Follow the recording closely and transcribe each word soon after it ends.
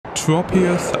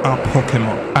Tropius are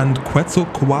Pokemon, and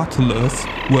Quetzalcoatlus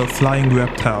were flying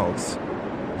reptiles.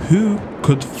 Who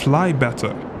could fly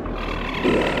better?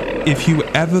 If you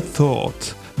ever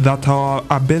thought that our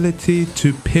ability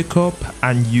to pick up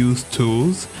and use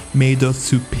tools made us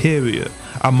superior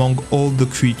among all the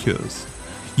creatures,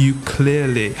 you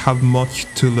clearly have much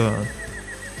to learn.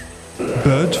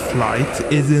 Bird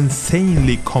flight is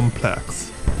insanely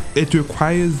complex. It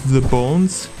requires the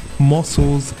bones,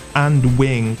 muscles, and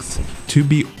wings to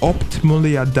be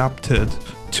optimally adapted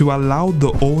to allow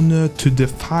the owner to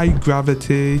defy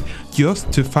gravity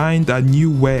just to find a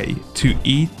new way to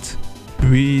eat,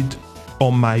 breed,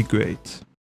 or migrate.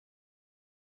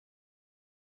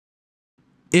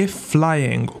 If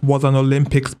flying was an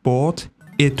Olympic sport,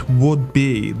 it would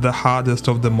be the hardest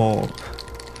of them all.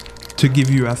 To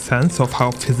give you a sense of how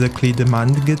physically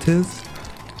demanding it is,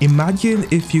 imagine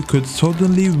if you could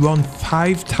suddenly run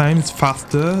 5 times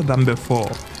faster than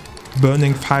before,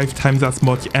 burning 5 times as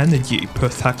much energy per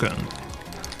second.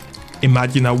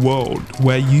 Imagine a world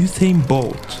where Usain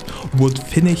Bolt would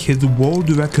finish his world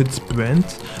record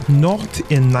sprint not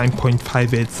in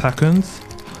 9.58 seconds,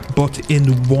 but in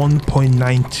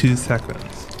 1.92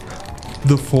 seconds.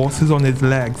 The forces on his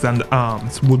legs and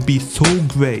arms would be so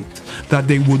great that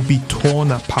they would be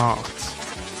torn apart.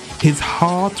 His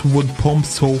heart would pump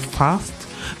so fast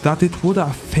that it would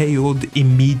have failed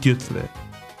immediately.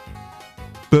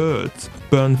 Birds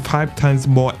burn 5 times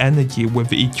more energy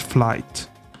with each flight.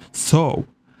 So,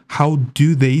 how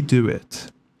do they do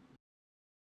it?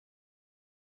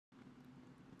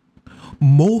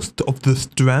 Most of the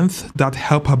strength that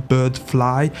help a bird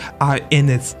fly are in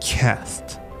its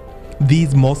chest.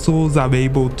 These muscles are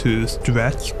able to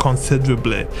stretch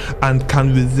considerably and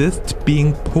can resist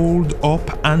being pulled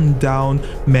up and down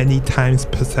many times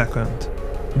per second.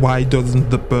 Why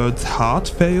doesn't the bird's heart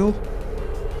fail?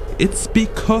 It's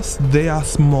because they are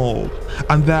small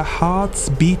and their hearts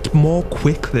beat more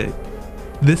quickly.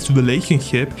 This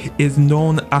relationship is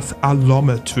known as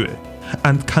allometry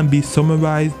and can be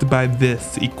summarized by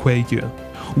this equation,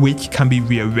 which can be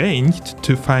rearranged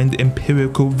to find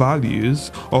empirical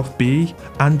values of B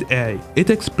and A. It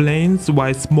explains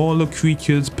why smaller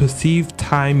creatures perceive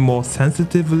time more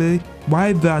sensitively,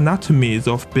 why the anatomies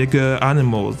of bigger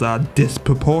animals are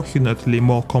disproportionately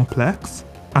more complex,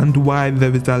 and why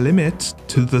there is a limit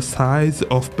to the size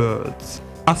of birds.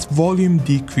 As volume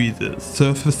decreases,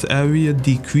 surface area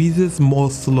decreases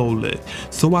more slowly,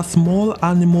 so a small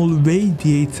animal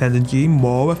radiates energy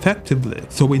more effectively,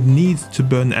 so it needs to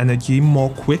burn energy more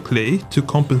quickly to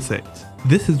compensate.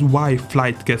 This is why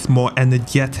flight gets more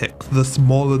energetic the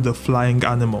smaller the flying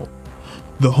animal.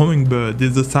 The hummingbird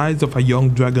is the size of a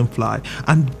young dragonfly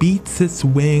and beats its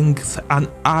wings an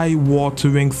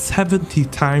eye-watering 70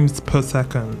 times per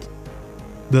second.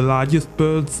 The largest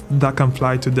birds that can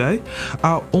fly today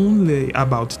are only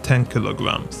about 10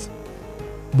 kilograms.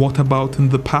 What about in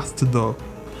the past though?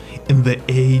 In the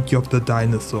age of the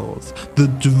dinosaurs, the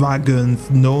dragons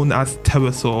known as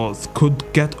pterosaurs could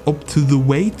get up to the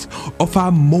weight of a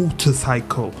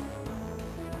motorcycle.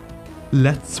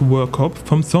 Let's work up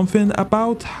from something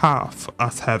about half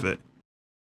as heavy.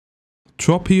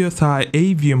 Tropius are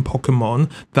avian Pokemon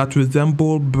that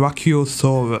resemble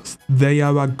Brachiosaurus. They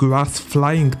are a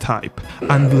grass-flying type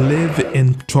and live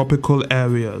in tropical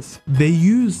areas. They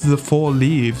use the 4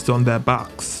 leaves on their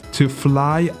backs to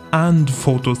fly and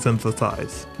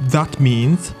photosynthesize. That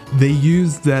means they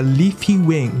use their leafy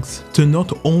wings to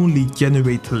not only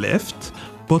generate lift,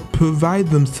 but provide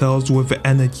themselves with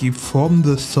energy from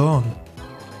the sun.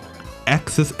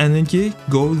 Excess energy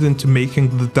goes into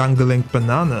making the dangling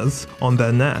bananas on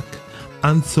their neck,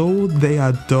 and so they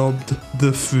are dubbed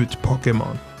the Fruit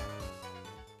Pokémon.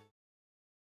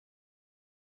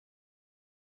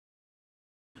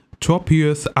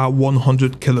 Tropius are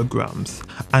 100 kilograms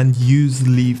and use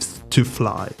leaves to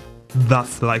fly.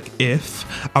 That's like if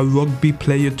a rugby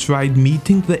player tried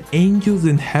meeting the angels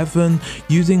in heaven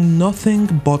using nothing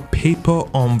but paper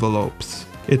envelopes.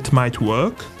 It might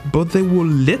work, but they will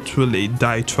literally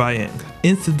die trying.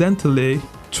 Incidentally,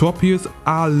 Tropius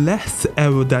are less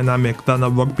aerodynamic than a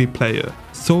rugby player,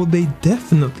 so they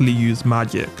definitely use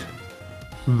magic.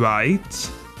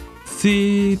 Right?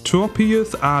 See,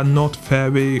 Tropius are not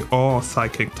fairy or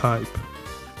psychic type.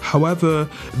 However,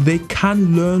 they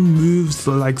can learn moves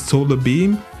like Solar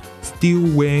Beam, Steel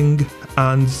Wing,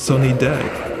 and Sunny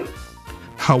Day.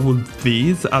 How would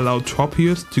these allow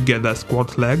Tropius to get their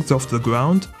squat legs off the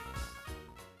ground?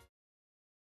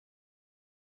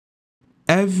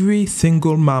 Every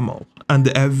single mammal and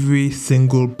every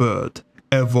single bird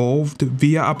evolved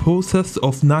via a process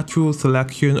of natural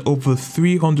selection over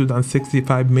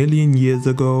 365 million years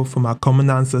ago from a common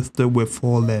ancestor with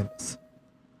 4 limbs.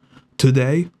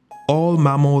 Today, all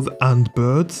mammals and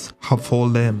birds have 4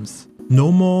 limbs.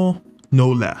 No more, no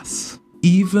less.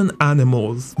 Even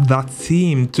animals that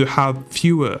seem to have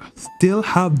fewer still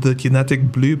have the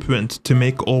genetic blueprint to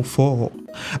make all 4,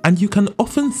 and you can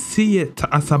often see it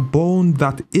as a bone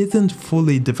that isn't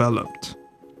fully developed.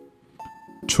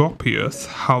 Tropius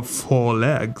have 4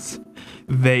 legs.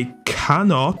 They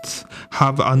cannot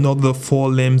have another 4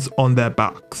 limbs on their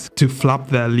backs to flap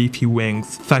their leafy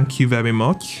wings, thank you very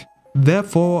much.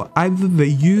 Therefore, either they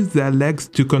use their legs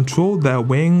to control their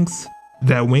wings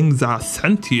are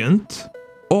sentient,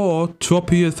 or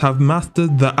Tropius have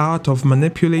mastered the art of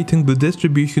manipulating the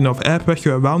distribution of air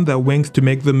pressure around their wings to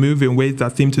make them move in ways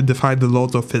that seem to defy the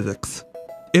laws of physics.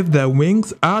 If their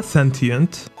wings are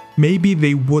sentient, maybe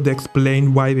they would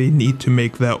explain why they need to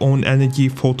make their own energy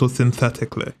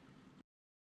photosynthetically.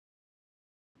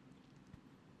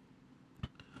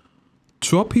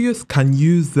 Tropius can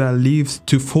use their leaves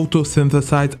to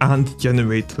photosynthesize and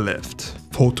generate lift.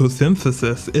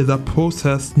 Photosynthesis is a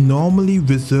process normally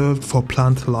reserved for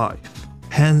plant life.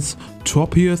 Hence,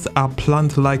 Tropius are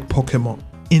plant-like Pokémon.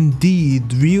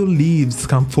 Indeed, real leaves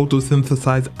can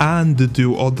photosynthesize and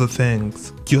do other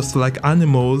things. Just like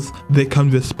animals, they can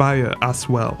respire as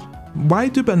well. Why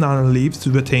do banana leaves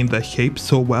retain their shape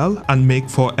so well and make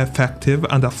for effective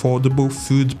and affordable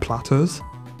food platters?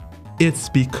 It's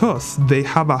because they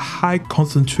have a high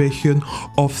concentration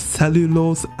of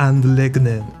cellulose and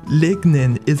lignin.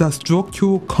 Lignin is a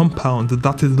structural compound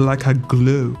that is like a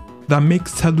glue that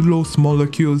makes cellulose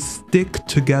molecules stick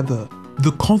together.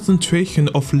 The concentration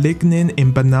of lignin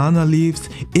in banana leaves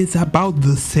is about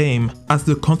the same as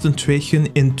the concentration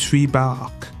in tree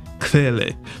bark.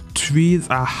 Clearly, trees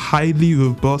are highly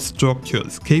robust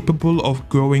structures capable of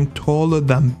growing taller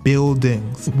than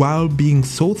buildings while being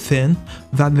so thin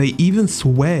that they even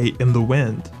sway in the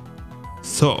wind.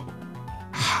 So,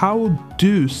 how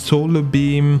do solar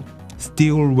beam,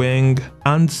 steel wing,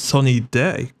 and sunny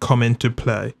day come into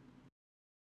play?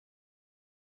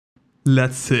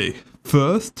 Let's see.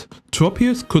 First,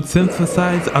 Tropius could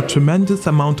synthesize a tremendous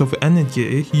amount of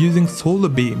energy using solar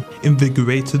beam,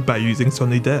 invigorated by using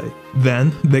sunny day.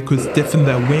 Then, they could stiffen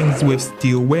their wings with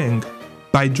steel wing,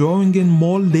 by drawing in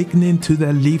more lignin to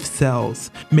their leaf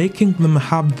cells, making them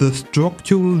have the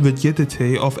structural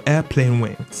rigidity of airplane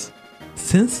wings.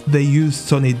 Since they use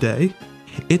sunny day,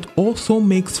 it also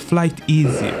makes flight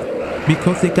easier,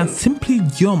 because they can simply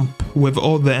jump with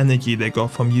all the energy they got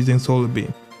from using solar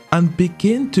beam, and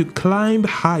begin to climb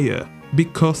higher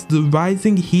because the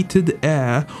rising heated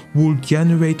air will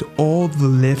generate all the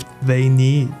lift they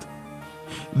need.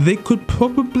 They could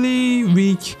probably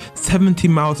reach 70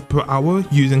 miles per hour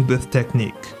using this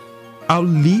technique. I'll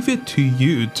leave it to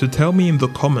you to tell me in the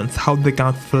comments how they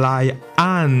can fly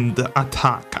and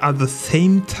attack at the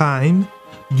same time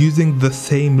using the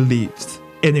same leaves.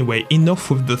 Anyway,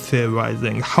 enough with the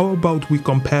theorizing. How about we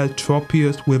compare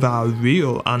Tropius with our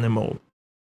real animal?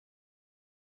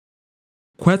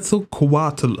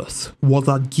 Quetzalcoatlus was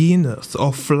a genus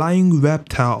of flying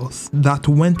reptiles that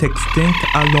went extinct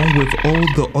along with all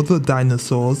the other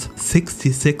dinosaurs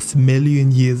 66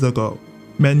 million years ago.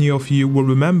 Many of you will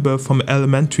remember from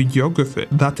elementary geography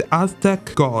that the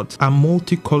Aztec gods a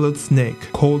multicolored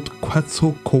snake called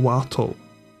Quetzalcoatl.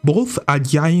 Both are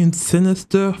giant,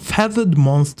 sinister, feathered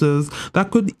monsters that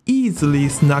could easily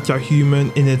snatch a human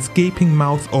in its gaping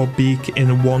mouth or beak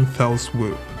in one fell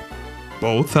swoop.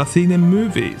 Both are seen in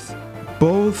movies.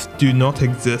 Both do not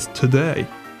exist today.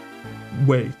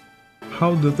 Wait,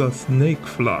 how does a snake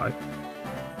fly?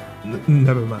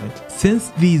 Never mind. Since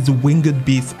these winged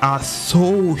beasts are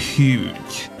so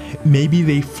huge, maybe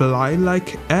they fly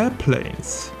like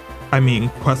airplanes. I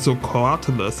mean,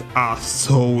 Quetzalcoatlus are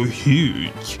so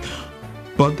huge,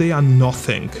 but they are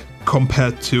nothing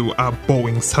compared to a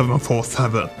Boeing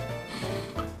 747.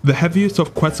 The heaviest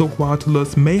of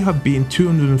Quetzalcoatlus may have been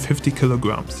 250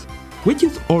 kilograms, which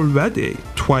is already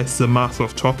twice the mass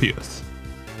of Tropius.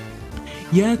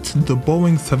 Yet the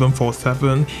Boeing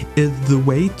 747 is the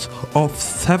weight of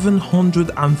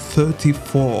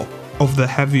 734 of the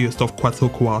heaviest of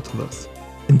Quetzalcoatlus.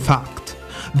 In fact,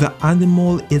 the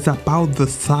animal is about the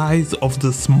size of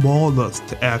the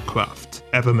smallest aircraft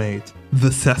ever made,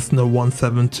 the Cessna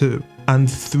 172, and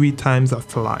 3 times a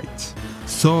flight.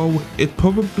 So it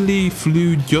probably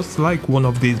flew just like one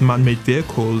of these man-made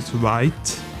vehicles,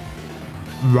 right?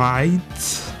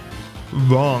 Right?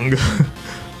 Wrong.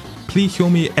 Please show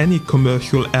me any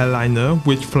commercial airliner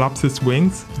which flaps its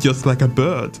wings just like a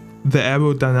bird. The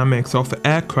aerodynamics of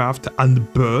aircraft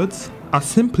and birds are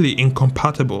simply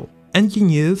incompatible.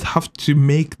 Engineers have to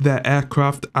make their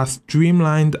aircraft as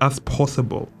streamlined as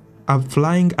possible. A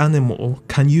flying animal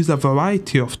can use a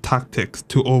variety of tactics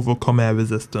to overcome air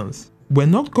resistance. We're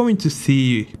not going to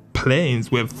see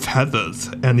planes with feathers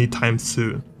anytime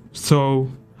soon. So,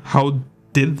 how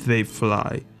did they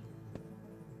fly?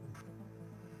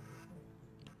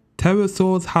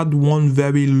 Pterosaurs had one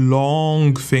very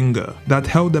long finger that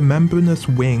held a membranous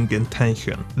wing in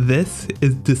tension. This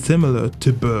is dissimilar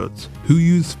to birds, who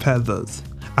use feathers,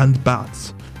 and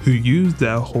bats, who use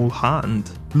their whole hand.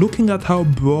 Looking at how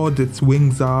broad its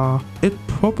wings are, it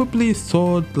probably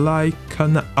soared like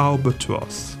an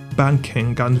albatross,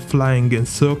 banking and flying in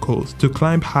circles to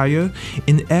climb higher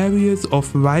in areas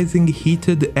of rising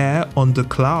heated air on the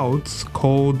clouds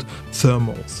called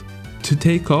thermals. To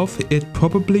take off, it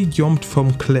probably jumped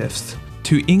from cliffs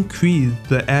to increase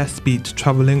the airspeed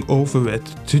traveling over it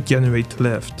to generate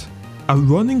lift. A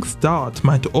running start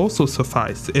might also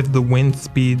suffice if the wind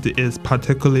speed is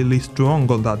particularly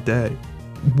strong on that day.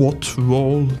 What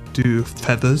role do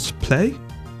feathers play?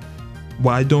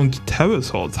 Why don't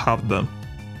pterosaurs have them?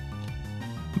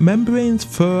 Membranes,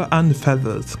 fur and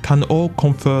feathers can all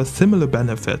confer similar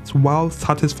benefits while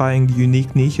satisfying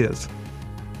unique niches.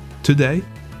 Today,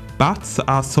 bats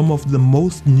are some of the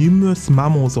most numerous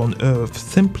mammals on Earth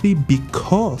simply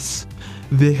because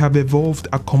they have evolved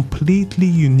a completely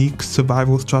unique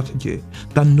survival strategy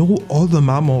that no other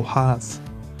mammal has: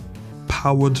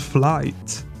 powered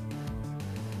flight.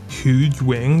 Huge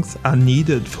wings are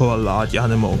needed for a large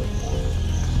animal.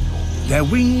 Their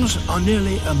wings are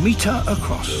nearly a meter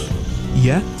across.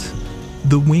 Yet,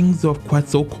 the wings of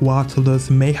Quetzalcoatlus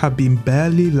may have been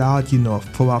barely large enough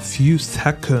for a few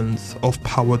seconds of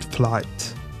powered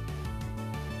flight.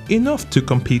 Enough to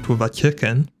compete with a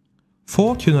chicken.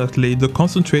 Fortunately, the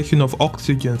concentration of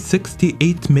oxygen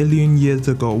 68 million years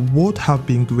ago would have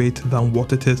been greater than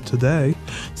what it is today,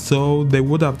 so they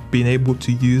would have been able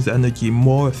to use energy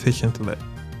more efficiently.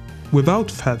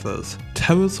 Without feathers,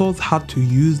 pterosaurs had to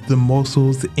use the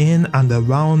muscles in and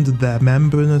around their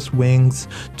membranous wings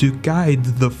to guide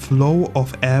the flow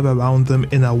of air around them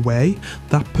in a way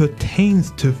that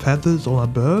pertains to feathers on a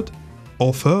bird,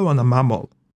 or fur on a mammal,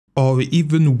 or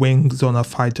even wings on a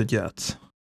fighter jet.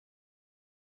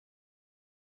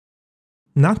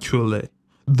 Naturally,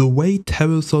 the way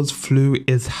pterosaurs flew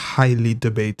is highly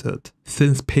debated,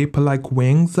 since paper-like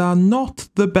wings are not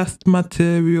the best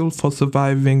material for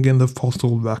surviving in the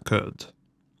fossil record.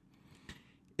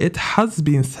 It has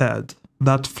been said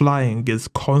that flying is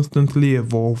constantly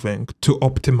evolving to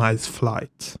optimize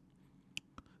flight.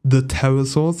 The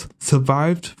pterosaurs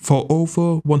survived for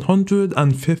over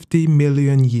 150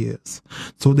 million years,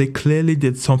 so they clearly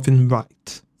did something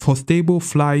right. For stable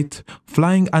flight,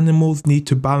 flying animals need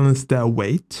to balance their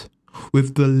weight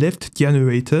with the lift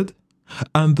generated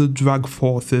and the drag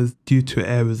forces due to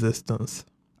air resistance.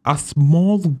 A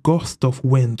small gust of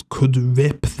wind could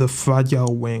rip the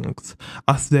fragile wings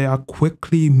as they are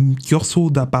quickly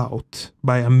jostled about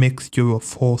by a mixture of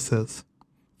forces.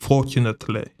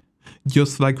 Fortunately,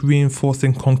 just like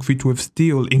reinforcing concrete with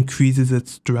steel increases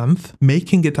its strength,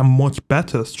 making it a much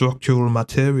better structural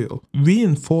material,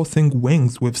 reinforcing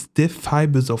wings with stiff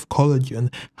fibers of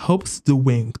collagen helps the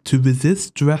wing to resist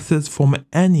stresses from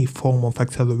any form of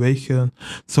acceleration,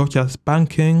 such as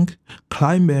banking,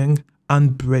 climbing,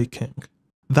 and braking.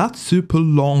 That super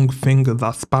long finger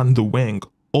that spanned the wing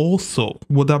also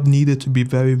would have needed to be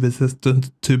very resistant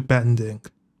to bending.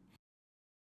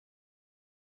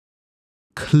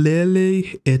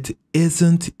 Clearly, it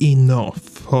isn't enough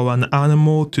for an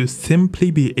animal to simply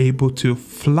be able to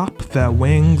flap their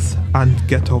wings and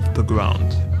get off the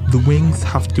ground. The wings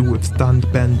have to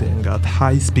withstand bending at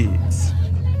high speeds.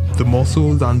 The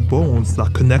muscles and bones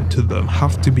that connect to them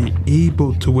have to be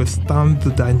able to withstand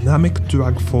the dynamic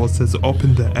drag forces up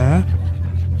in the air,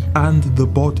 and the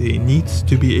body needs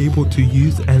to be able to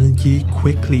use energy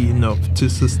quickly enough to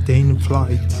sustain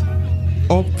flight.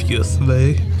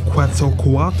 Obviously,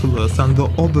 Quetzalcoatlus and the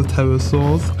other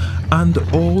pterosaurs, and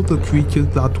all the creatures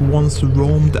that once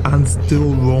roamed and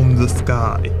still roam the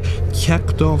sky,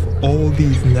 checked off all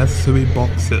these necessary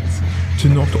boxes to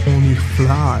not only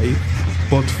fly,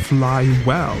 but fly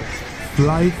well,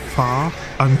 fly far,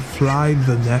 and fly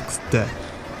the next day.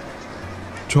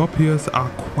 Tropius are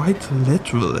quite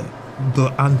literally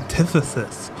the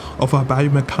antithesis of a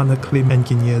biomechanically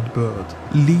engineered bird.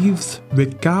 Leaves,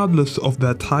 regardless of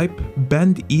their type,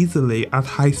 bend easily at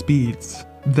high speeds.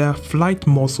 Their flight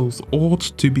muscles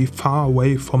ought to be far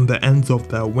away from the ends of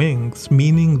their wings,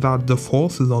 meaning that the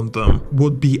forces on them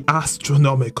would be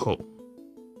astronomical.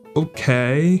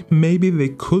 Okay, maybe they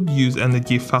could use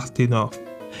energy fast enough,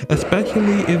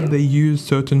 especially if they use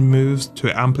certain moves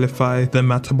to amplify the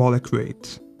metabolic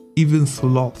rate. Even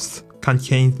sloths can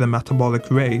change the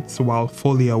metabolic rates while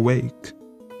fully awake.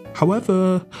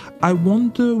 However, I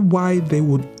wonder why they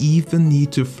would even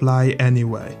need to fly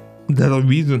anyway. There's a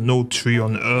reason no tree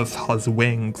on Earth has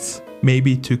wings.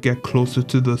 Maybe to get closer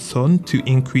to the sun to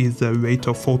increase their rate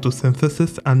of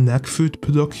photosynthesis and net food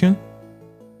production?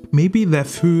 Maybe their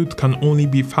food can only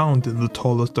be found in the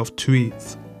tallest of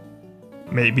trees.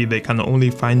 Maybe they can only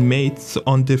find mates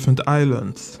on different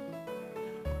islands.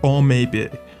 Or maybe,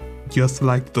 just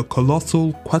like the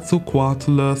colossal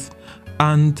Quetzalcoatlus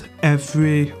and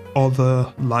every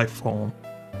other life form,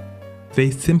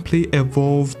 they simply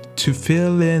evolved to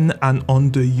fill in an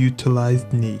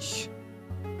underutilized niche.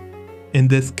 In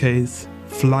this case,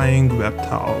 flying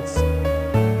reptiles.